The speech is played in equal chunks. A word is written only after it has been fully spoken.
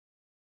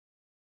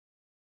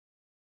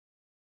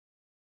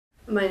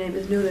My name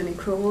is Nuala Ni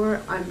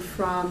Chonchuir. I'm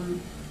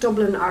from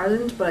Dublin,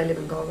 Ireland, but I live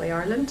in Galway,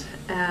 Ireland.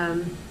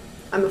 I'm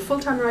a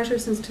full-time writer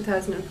since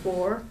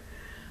 2004.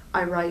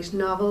 I write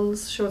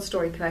novels, short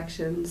story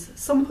collections,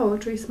 some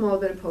poetry, small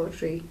bit of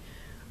poetry.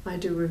 I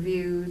do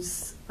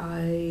reviews,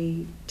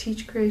 I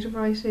teach creative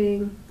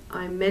writing,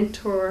 I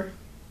mentor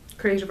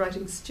creative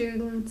writing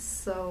students,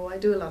 so I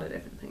do a lot of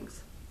different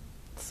things.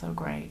 So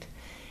great.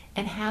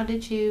 And how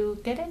did you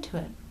get into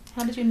it?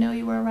 How did you know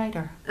you were a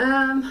writer?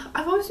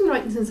 I've always been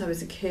writing since I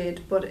was a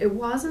kid, but it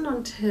wasn't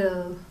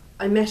until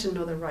I met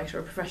another writer,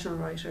 a professional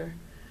writer,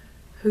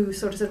 who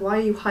sort of said, "Why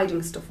are you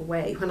hiding stuff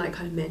away?" when I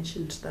kind of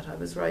mentioned that I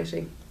was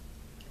writing.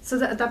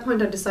 So at that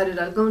point I decided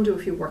I'll go and do a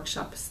few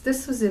workshops.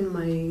 This was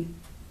I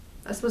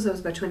suppose I was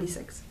about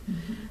 26.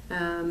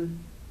 Mm-hmm.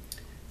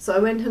 So I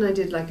went and I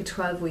did like a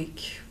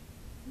 12-week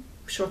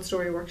short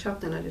story workshop,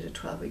 then I did a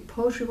 12-week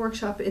poetry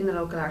workshop in the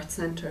local arts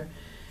centre.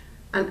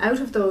 And out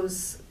of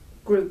those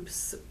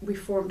groups, we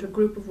formed a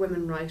group of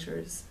women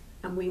writers,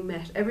 and we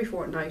met every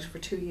fortnight for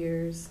 2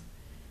 years,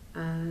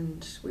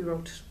 and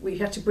we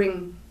had to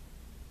bring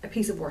a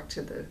piece of work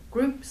to the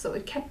group, so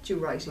it kept you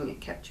writing,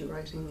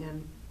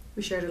 and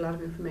we shared a lot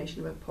of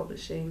information about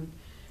publishing.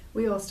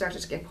 We all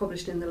started to get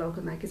published in the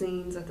local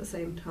magazines at the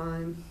same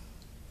time.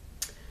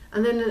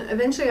 And then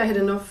eventually I had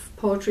enough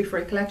poetry for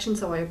a collection,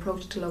 so I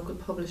approached a local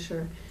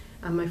publisher,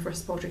 and my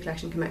first poetry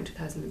collection came out in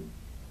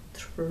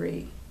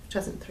 2003,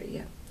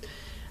 yeah.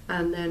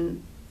 And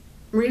then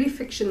really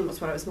fiction was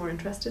what I was more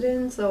interested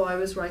in, so I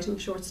was writing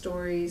short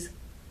stories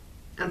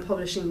and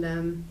publishing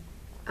them,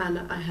 and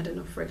I had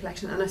enough for a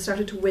collection, and I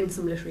started to win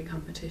some literary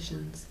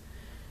competitions.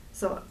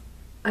 So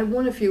I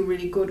won a few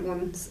really good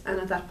ones, and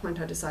at that point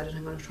I decided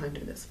I'm going to try and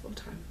do this full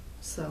time.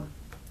 So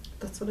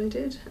that's what I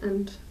did,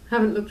 and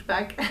haven't looked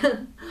back.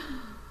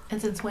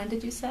 And since when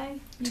did you say?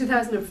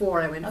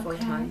 2004 I went Okay. full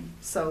time,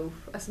 so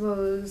I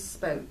suppose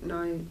about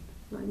nine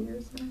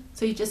years now.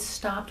 So you just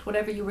stopped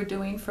whatever you were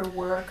doing for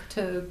work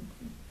to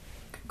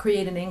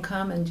create an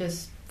income and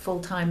just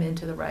full-time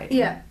into the writing?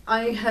 Yeah,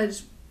 I had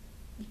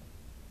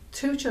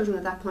 2 children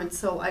at that point,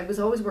 so I was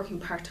always working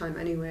part-time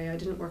anyway. I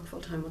didn't work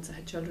full-time once I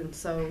had children,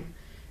 so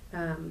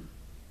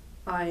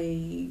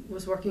I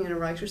was working in a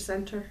writer's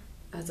centre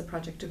as a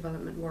project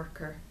development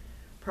worker.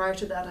 Prior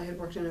to that I had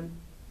worked in a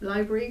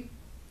library,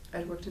 I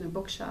had worked in a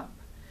bookshop.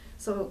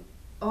 So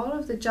all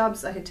of the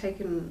jobs I had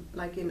taken,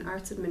 like in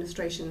arts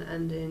administration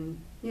and in,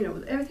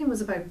 everything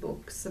was about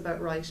books, about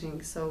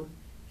writing, so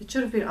it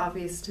should have been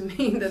obvious to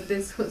me that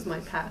this was my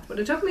path. But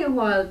it took me a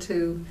while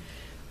to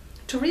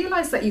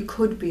realise that you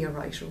could be a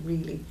writer,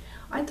 really.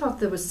 I thought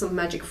there was some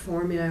magic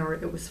formula, or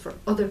it was for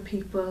other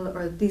people,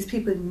 or these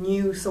people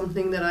knew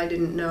something that I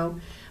didn't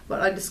know.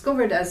 But I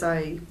discovered as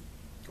I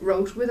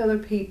wrote with other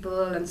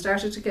people and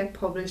started to get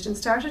published and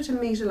started to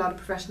meet a lot of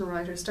professional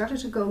writers, started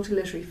to go to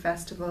literary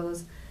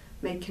festivals,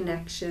 make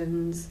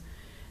connections.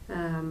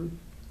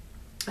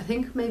 I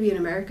think maybe in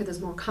America there's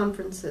more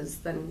conferences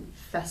than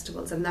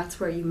festivals, and that's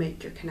where you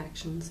make your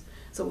connections.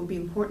 So it would be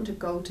important to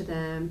go to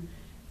them,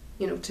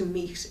 to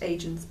meet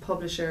agents,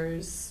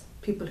 publishers,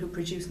 people who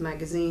produce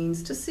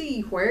magazines, to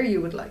see where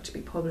you would like to be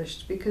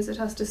published, because it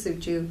has to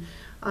suit you.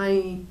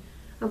 I'm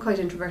quite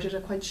introverted,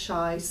 I'm quite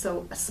shy,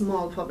 so a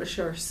small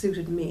publisher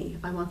suited me.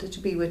 I wanted to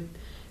be with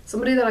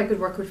somebody that I could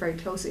work with very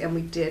closely, and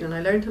we did, and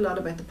I learned a lot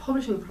about the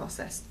publishing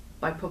process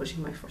by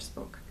publishing my first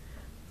book.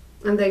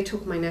 And they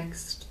took my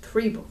next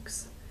 3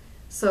 books.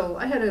 So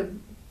I had a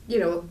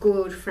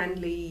good,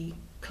 friendly,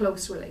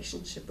 close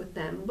relationship with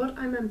them, but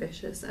I'm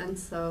ambitious, and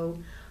so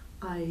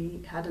I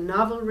had a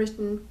novel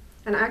written,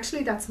 and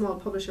actually that small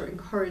publisher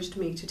encouraged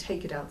me to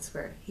take it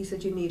elsewhere. He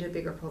said, "You need a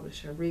bigger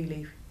publisher,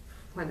 really,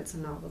 when it's a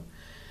novel."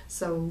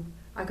 So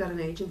I got an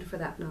agent for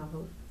that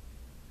novel.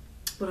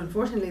 But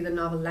unfortunately the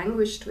novel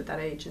languished with that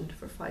agent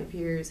for 5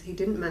 years. He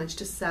didn't manage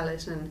to sell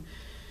it, and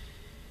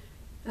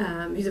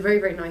he's a very,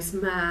 very nice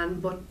man,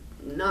 but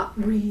not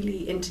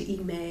really into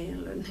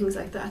email and things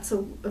like that.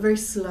 So a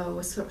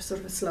sort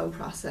of a slow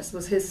process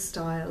was his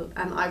style,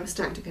 and I was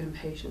starting to get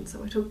impatient.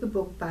 So I took the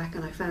book back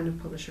and I found a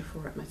publisher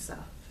for it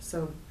myself.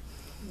 So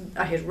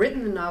I had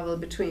written the novel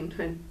between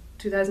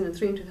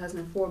 2003 and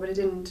 2004, but it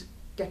didn't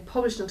get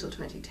published until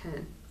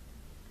 2010.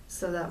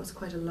 So that was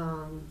quite a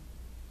long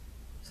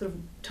sort of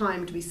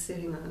time to be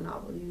sitting on a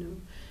novel,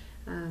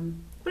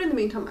 But in the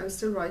meantime I was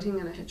still writing,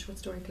 and I had short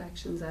story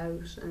collections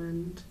out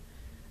and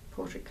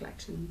poetry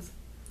collections.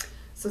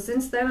 So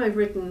since then I've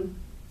written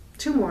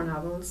 2 more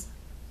novels,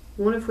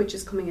 one of which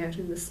is coming out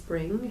in the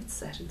spring. It's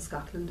set in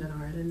Scotland and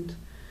Ireland.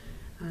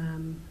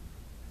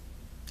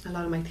 A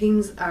lot of my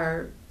themes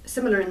are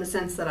similar in the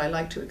sense that I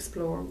like to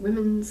explore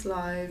women's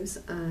lives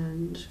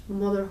and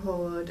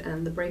motherhood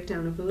and the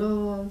breakdown of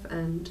love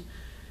and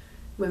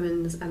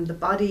women's and the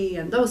body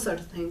and those sort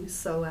of things.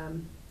 So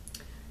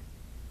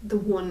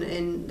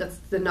that's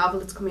the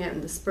novel that's coming out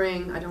in the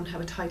spring, I don't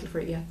have a title for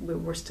it yet,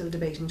 we're still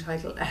debating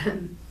title,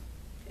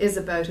 is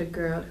about a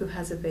girl who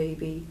has a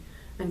baby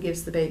and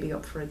gives the baby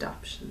up for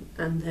adoption,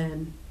 and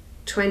then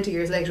 20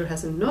 years later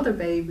has another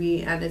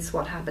baby, and it's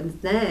what happens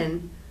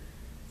then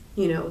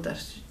you know,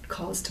 that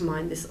calls to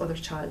mind this other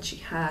child she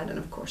had, and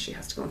of course she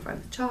has to go and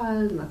find the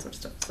child and that sort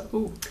of stuff.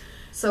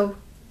 So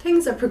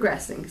things are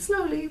progressing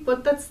slowly,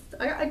 but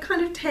I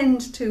kind of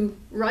tend to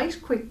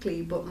write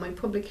quickly, but my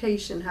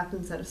publication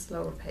happens at a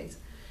slower pace.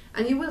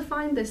 And you will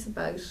find this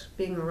about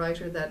being a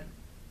writer, that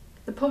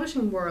the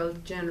publishing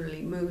world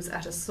generally moves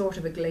at a sort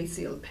of a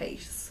glacial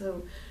pace.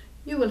 So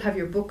you will have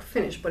your book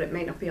finished, but it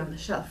may not be on the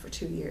shelf for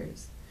 2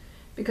 years,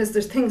 because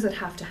there's things that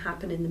have to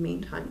happen in the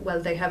meantime.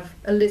 Well, they have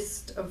a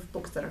list of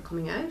books that are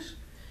coming out,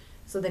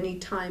 so they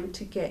need time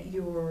to get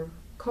your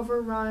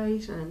cover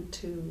right and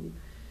to,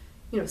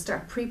 you know,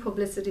 start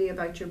pre-publicity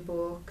about your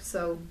book.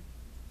 So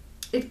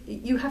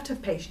you have to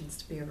have patience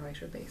to be a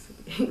writer,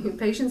 basically.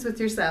 Patience with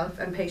yourself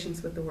and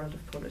patience with the world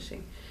of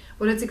publishing.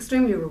 But it's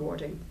extremely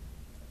rewarding.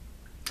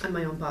 I'm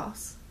my own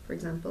boss, for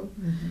example.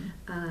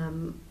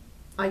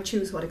 I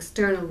choose what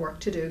external work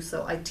to do.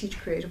 So I teach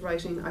creative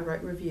writing, I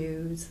write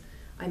reviews,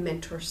 I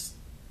mentor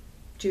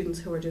students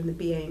who are doing the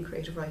BA in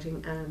creative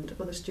writing, and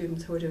other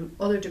students who are doing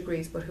other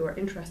degrees but who are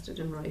interested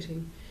in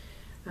writing.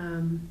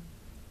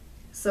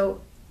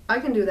 So I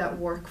can do that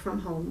work from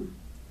home.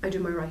 I do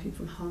my writing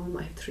from home.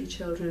 I have 3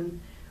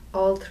 children.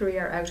 All 3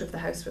 are out of the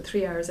house for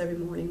 3 hours every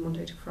morning,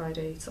 Monday to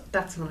Friday. So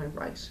that's when I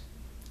write.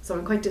 So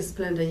I'm quite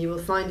disciplined, and you will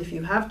find if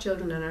you have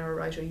children and are a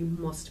writer, you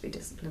must be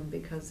disciplined,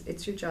 because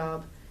it's your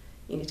job.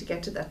 You need to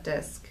get to that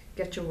desk,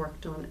 get your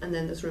work done, and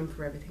then there's room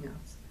for everything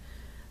else.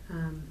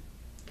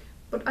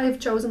 But I have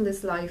chosen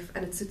this life,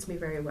 and it suits me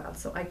very well.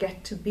 So I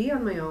get to be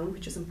on my own,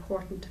 which is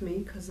important to me,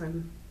 because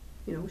I'm,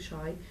 you know,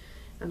 shy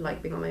and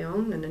like being on my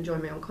own and enjoy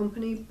my own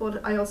company.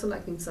 But I also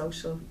like being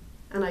social,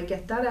 and I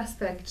get that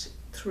aspect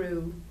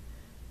through,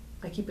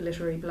 I keep a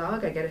literary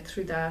blog, I get it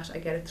through that, I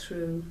get it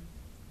through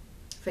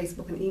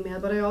Facebook and email,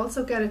 but I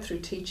also get it through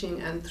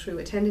teaching and through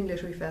attending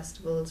literary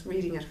festivals,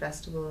 reading at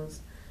festivals,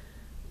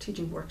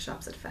 teaching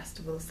workshops at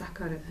festivals, that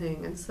kind of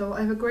thing. And so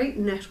I have a great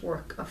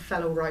network of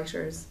fellow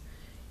writers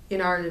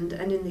in Ireland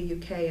and in the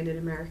UK and in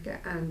America.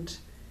 And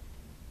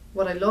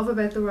what I love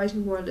about the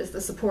writing world is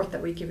the support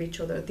that we give each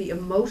other, the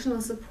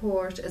emotional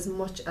support, as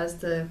much as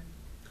the,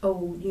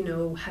 oh, you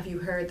know, have you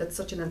heard that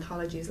such an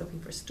anthology is looking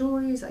for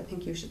stories? I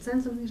think you should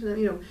send something to them.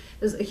 You know,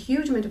 there's a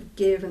huge amount of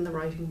give in the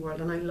writing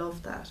world, and I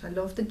love that. I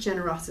love the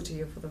generosity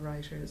of the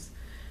writers.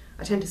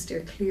 I tend to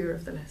steer clear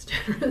of the less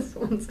generous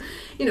ones.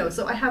 You know,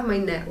 so I have my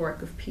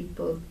network of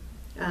people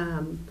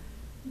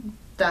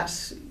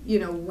that, you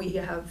know, we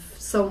have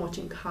so much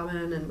in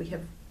common, and we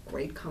have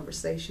great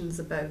conversations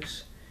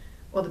about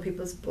other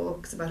people's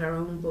books, about our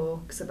own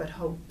books, about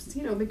hopes,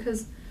 you know,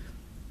 because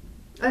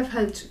I've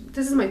had,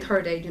 this is my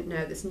 3rd agent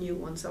now, this new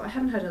one, so I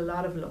haven't had a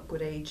lot of luck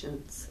with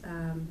agents.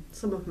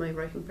 Some of my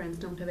writing friends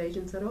don't have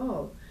agents at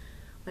all.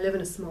 I live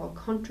in a small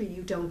country,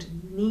 you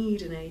don't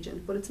need an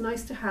agent, but it's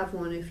nice to have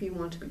one if you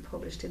want to be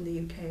published in the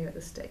UK or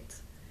the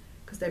States,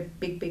 because they're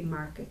big, big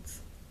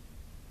markets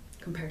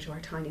compared to our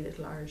tiny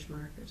little Irish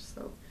market.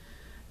 So,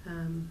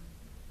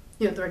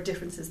 you know, there are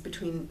differences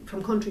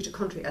from country to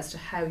country as to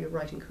how your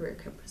writing career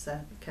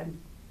can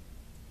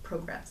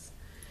progress.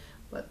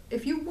 But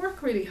if you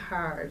work really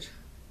hard,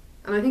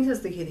 and I think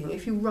that's the key thing,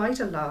 if you write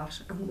a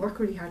lot and work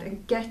really hard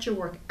and get your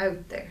work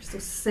out there, so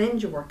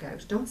send your work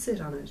out, don't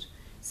sit on it.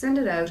 Send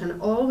it out,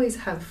 and always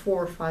have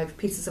 4 or 5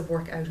 pieces of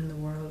work out in the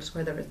world,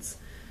 whether it's,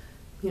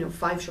 you know,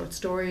 5 short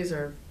stories,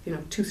 or, you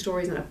know, 2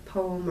 stories and a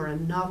poem or a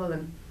novel,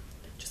 and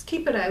just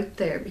keep it out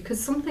there,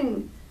 because some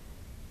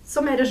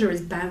editor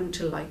is bound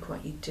to like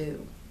what you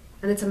do,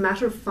 and it's a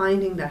matter of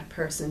finding that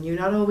person. You're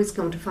not always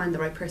going to find the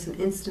right person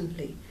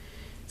instantly,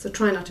 so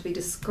try not to be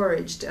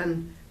discouraged.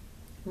 And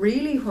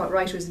really what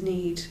writers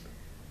need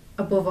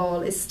above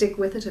all is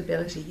stick-with-it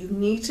ability. You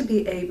need to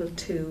be able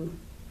to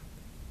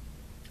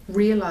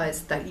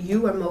realise that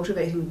you are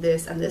motivating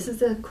this, and this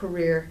is a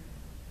career,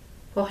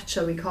 what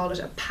shall we call it,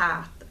 a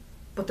path,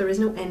 but there is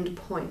no end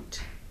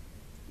point.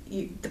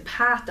 The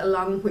path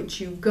along which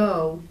you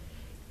go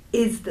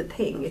is the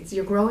thing.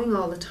 You're growing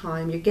all the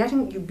time. You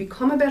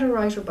become a better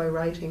writer by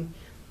writing,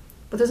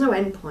 but there's no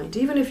end point.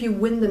 Even if you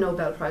win the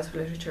Nobel Prize for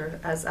Literature,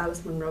 as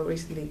Alice Munro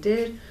recently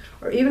did,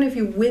 or even if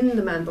you win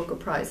the Man Booker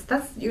Prize,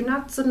 you're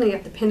not suddenly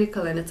at the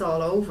pinnacle and it's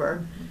all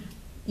over.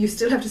 You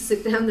still have to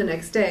sit down the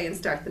next day and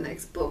start the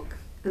next book,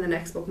 and the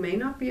next book may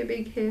not be a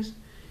big hit.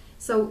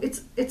 So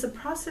it's a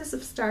process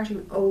of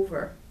starting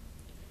over.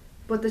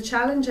 But the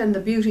challenge and the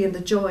beauty and the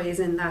joy is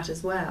in that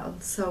as well.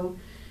 So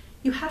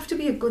you have to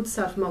be a good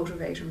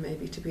self-motivator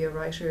maybe to be a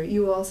writer.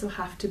 You also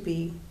have to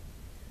be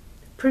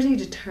pretty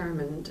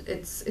determined.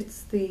 It's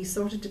the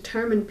sort of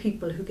determined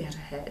people who get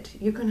ahead.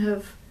 You can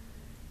have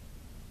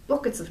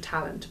buckets of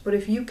talent, but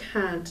if you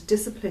can't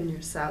discipline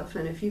yourself,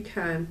 and if you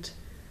can't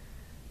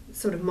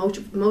sort of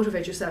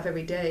motivate yourself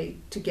every day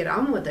to get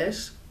on with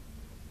it,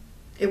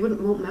 it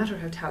won't matter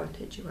how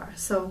talented you are.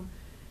 So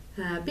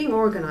being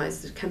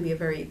organised can be a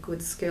very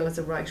good skill as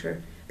a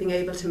writer. Being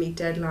able to meet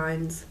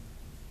deadlines,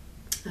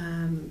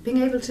 being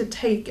able to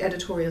take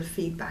editorial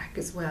feedback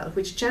as well,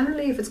 which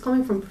generally, if it's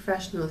coming from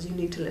professionals, you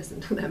need to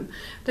listen to them.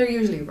 They're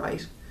usually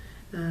right.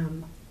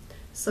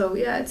 So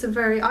yeah,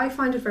 I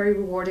find it very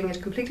rewarding.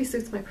 It completely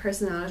suits my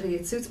personality.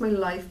 It suits my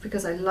life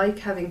because I like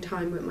having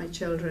time with my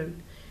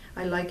children.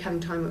 I like having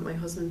time with my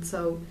husband.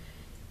 So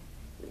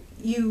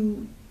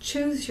you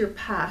choose your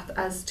path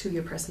as to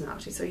your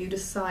personality. So you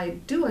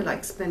decide, do I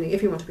like spending,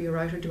 if you want to be a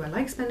writer, do I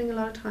like spending a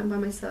lot of time by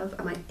myself?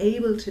 Am I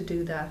able to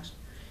do that?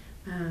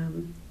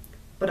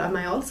 But am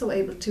I also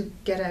able to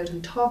get out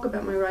and talk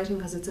about my writing,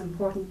 because it's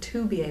important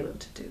to be able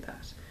to do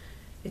that.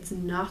 It's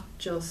not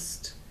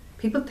just,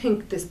 people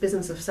think this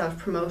business of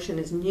self-promotion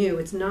is new.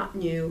 It's not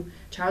new.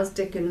 Charles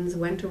Dickens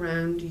went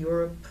around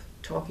Europe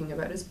talking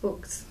about his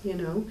books, you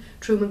know.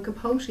 Truman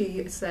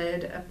Capote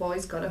said, a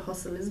boy's got to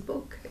hustle his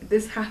book.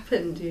 This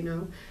happened, you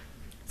know.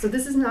 So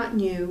this is not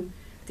new.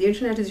 The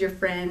internet is your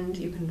friend.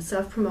 You can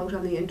self-promote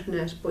on the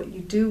internet, but you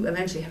do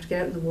eventually have to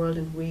get out in the world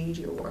and read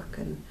your work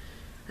and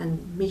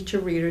meet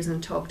your readers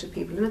and talk to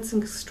people, and it's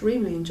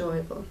extremely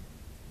enjoyable,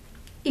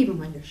 even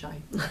when you're shy.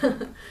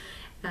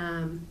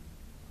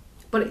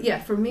 But yeah,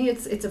 for me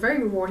it's a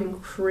very rewarding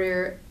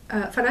career.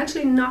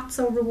 Financially not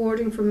so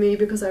rewarding for me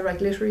because I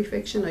write literary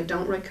fiction, I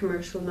don't write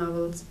commercial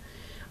novels,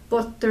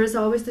 but there is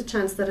always the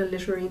chance that a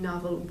literary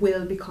novel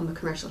will become a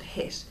commercial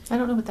hit. I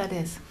don't know what that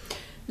is.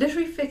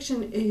 Literary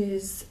fiction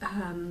is,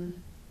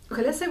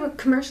 okay, let's say what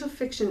commercial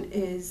fiction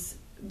is,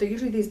 they're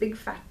usually these big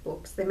fat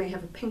books. They may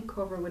have a pink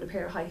cover with a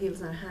pair of high heels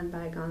and a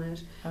handbag on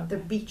it. Okay. They're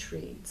beach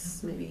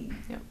reads, maybe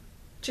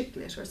chick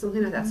lit or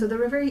something like that. So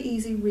they're a very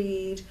easy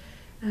read.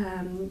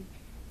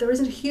 There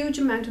isn't a huge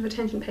amount of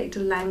attention paid to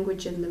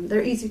language in them.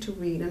 They're easy to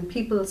read and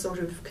people sort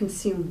of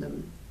consume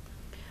them.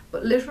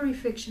 But literary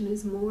fiction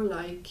is more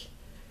like,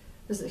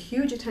 there's a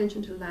huge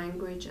attention to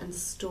language and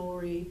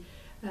story.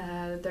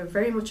 They're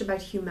very much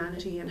about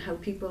humanity and how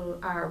people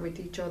are with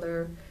each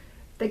other.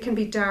 They can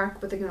be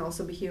dark, but they can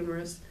also be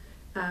humorous.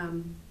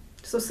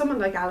 So someone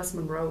like Alice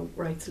Munro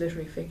writes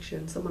literary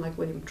fiction, someone like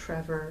William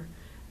Trevor,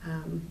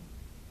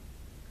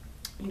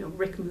 you know,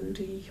 Rick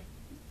Moody.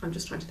 I'm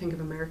just trying to think of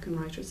American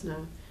writers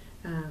now.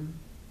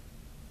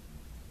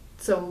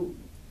 So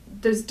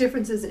there's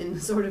differences in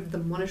sort of the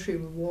monetary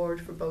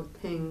reward for both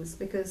things,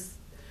 because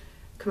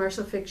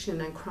commercial fiction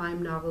and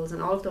crime novels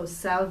and all of those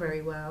sell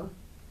very well.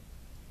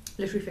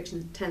 Literary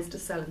fiction tends to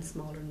sell in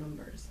smaller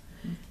numbers.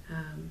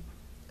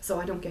 So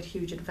I don't get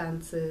huge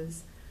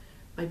advances.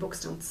 My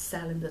books don't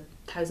sell in the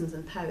thousands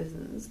and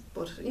thousands,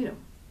 but you know,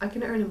 I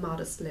can earn a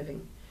modest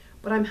living.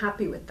 But I'm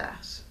happy with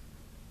that.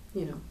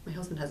 You know, my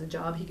husband has a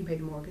job, he can pay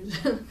the mortgage.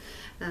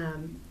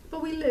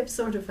 But we live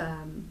sort of,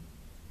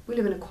 we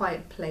live in a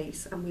quiet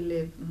place and we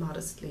live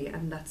modestly,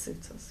 and that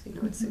suits us, you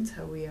know, it suits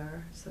how we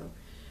are. So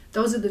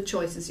those are the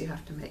choices you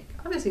have to make.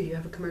 Obviously if you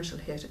have a commercial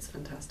hit, it's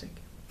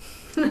fantastic.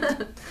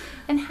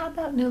 And how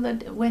about, Nuala,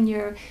 when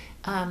you're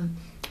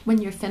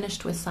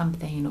finished with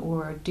something,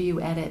 or do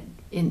you edit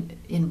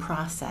in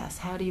process?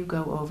 How do you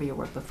go over your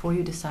work before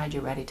you decide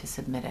you're ready to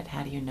submit it?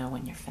 How do you know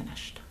when you're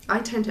finished? I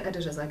tend to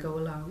edit as I go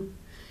along,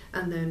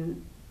 and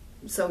then,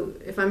 so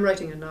if I'm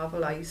writing a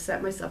novel, I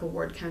set myself a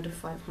word count of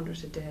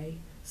 500 a day,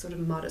 sort of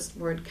modest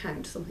word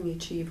count, something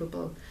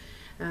achievable.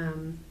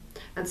 And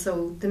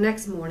so the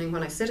next morning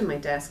when I sit at my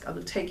desk, I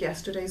will take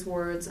yesterday's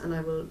words and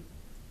I will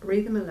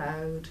read them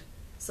aloud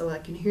so I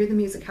can hear the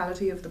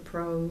musicality of the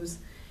prose,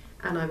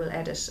 and I will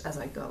edit as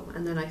I go.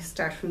 And then I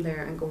start from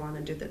there and go on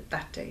and do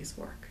that day's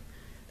work.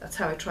 That's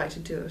how I try to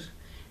do it.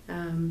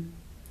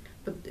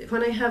 But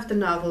when I have the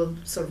novel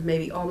sort of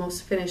maybe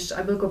almost finished,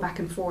 I will go back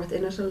and forth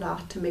in it a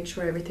lot to make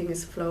sure everything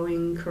is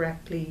flowing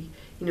correctly,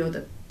 you know,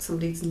 that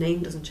somebody's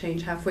name doesn't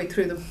change halfway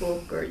through the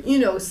book, or, you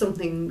know,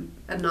 something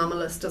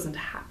anomalous doesn't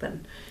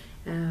happen.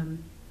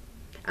 And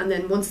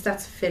then once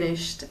that's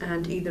finished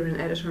and either an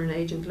editor or an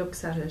agent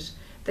looks at it,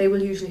 they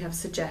will usually have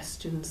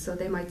suggestions. So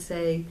they might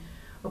say,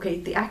 okay,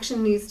 the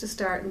action needs to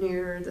start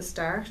near the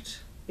start.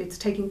 It's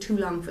taking too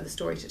long for the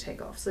story to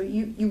take off. So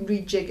you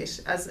rejig it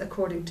as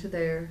according to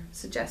their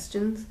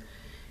suggestions,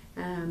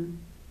 and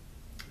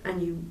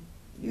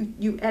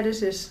you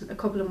edit it a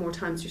couple of more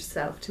times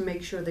yourself to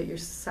make sure that you're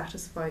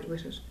satisfied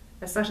with it,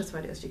 as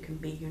satisfied as you can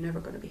be. You're never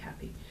going to be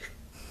happy,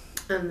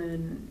 and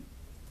then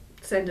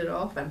send it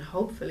off, and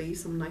hopefully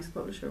some nice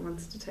publisher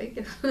wants to take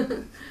it.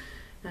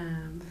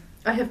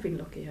 I have been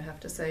lucky, I have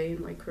to say,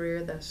 in my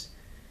career that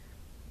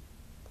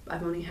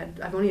I've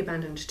only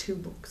abandoned 2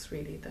 books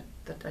really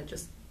that I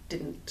just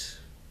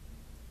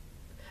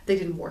they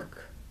didn't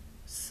work.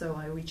 So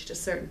I reached a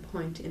certain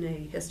point in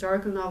a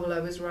historical novel I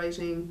was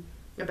writing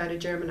about a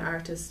German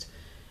artist,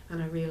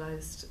 and I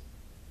realised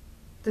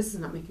this is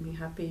not making me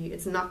happy,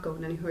 it's not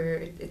going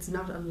anywhere, it's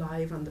not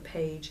alive on the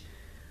page.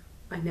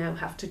 I now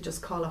have to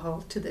just call a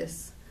halt to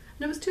this.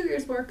 And it was 2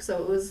 years' work,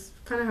 so it was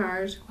kind of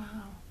hard.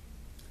 Wow.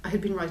 I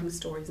had been writing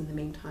stories in the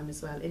meantime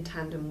as well, in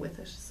tandem with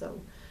it,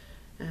 so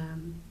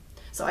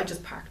I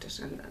just parked it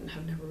and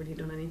have never really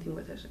done anything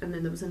with it. And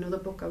then there was another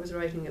book I was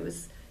writing, it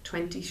was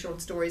 20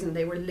 short stories and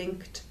they were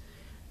linked,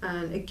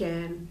 and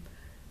again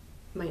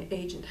my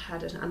agent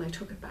had it and I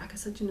took it back. I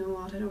said, you know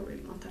what, I don't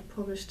really want that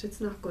published, it's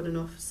not good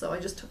enough. So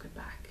I just took it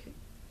back,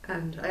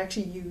 and I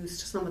actually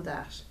used some of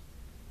that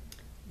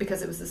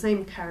because it was the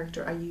same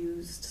character, I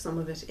used some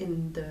of it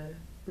in the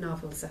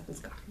novel set in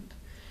Scotland.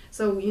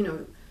 So, you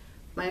know,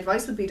 my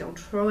advice would be don't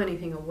throw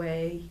anything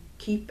away,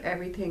 keep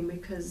everything,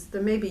 because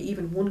there may be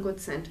even one good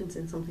sentence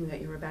in something that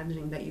you're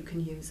abandoning that you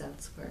can use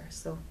elsewhere.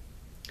 So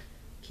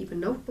keep a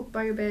notebook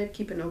by your bed,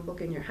 keep a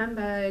notebook in your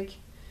handbag,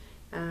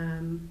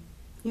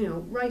 you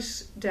know,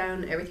 write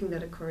down everything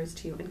that occurs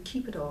to you and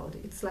keep it all.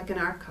 It's like an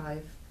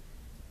archive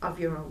of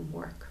your own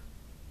work.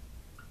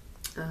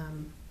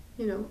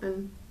 You know,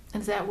 and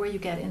is that where you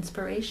get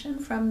inspiration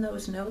from,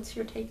 those notes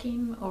you're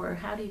taking, or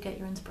how do you get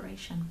your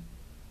inspiration?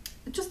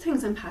 Just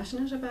things I'm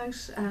passionate about.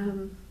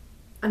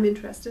 I'm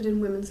interested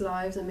in women's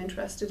lives. I'm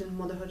interested in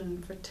motherhood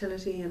and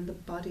fertility and the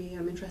body.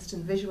 I'm interested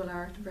in visual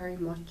art very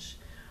much.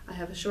 I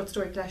have a short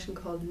story collection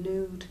called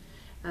Nude,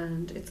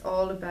 and it's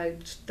all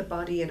about the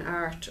body in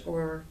art,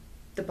 or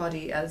the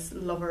body as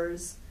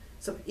lovers.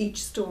 So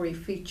each story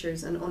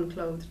features an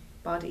unclothed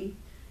body,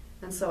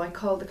 and so I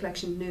called the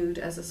collection Nude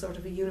as a sort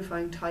of a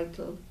unifying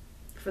title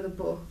for the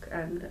book,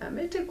 and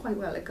it did quite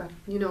well. It got,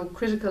 you know,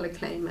 critical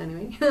acclaim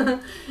anyway.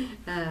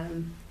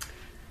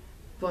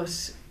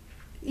 But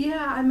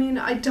yeah, I mean,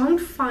 I don't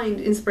find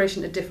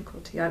inspiration a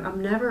difficulty.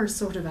 I'm never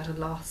sort of at a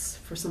loss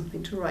for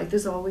something to write.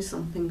 There's always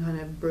something kind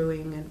of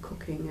brewing and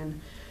cooking, and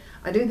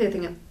I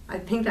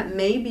think that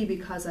maybe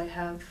because I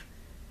have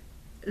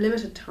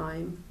limited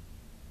time,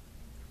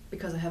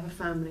 because I have a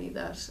family,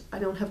 that I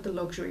don't have the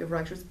luxury of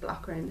writer's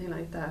block or anything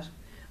like that.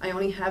 I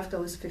only have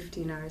those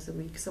 15 hours a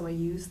week, so I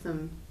use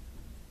them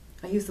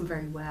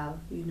very well,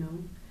 you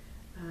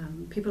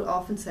know. People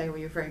often say, well,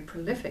 you're very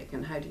prolific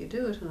and how do you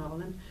do it and all,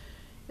 and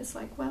it's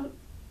like, well,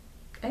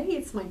 A,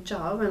 it's my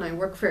job and I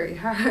work very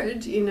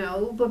hard, you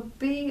know, but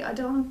B, I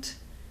don't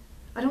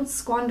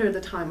squander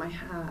the time I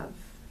have,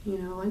 you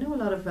know. I know a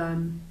lot of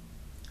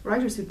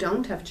writers who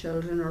don't have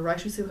children, or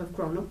writers who have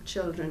grown up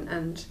children,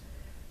 and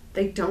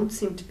they don't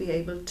seem to be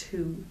able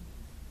to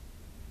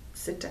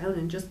sit down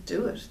and just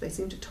do it. They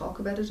seem to talk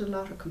about it a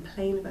lot or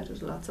complain about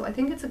it a lot. So I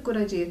think it's a good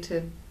idea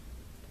to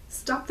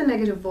stop the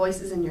negative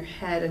voices in your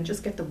head and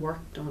just get the work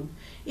done.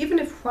 Even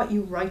if what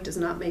you write does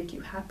not make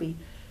you happy,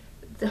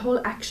 the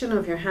whole action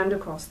of your hand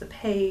across the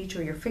page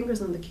or your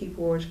fingers on the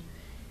keyboard,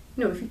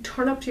 you know, if you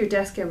turn up to your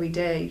desk every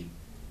day,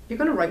 you're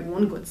going to write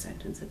one good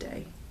sentence a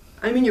day.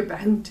 I mean, you're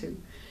bound to.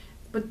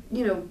 But,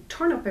 you know,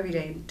 turn up every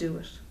day and do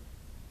it.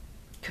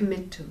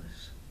 Commit to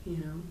it, you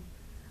know.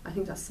 I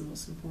think that's the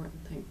most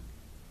important thing.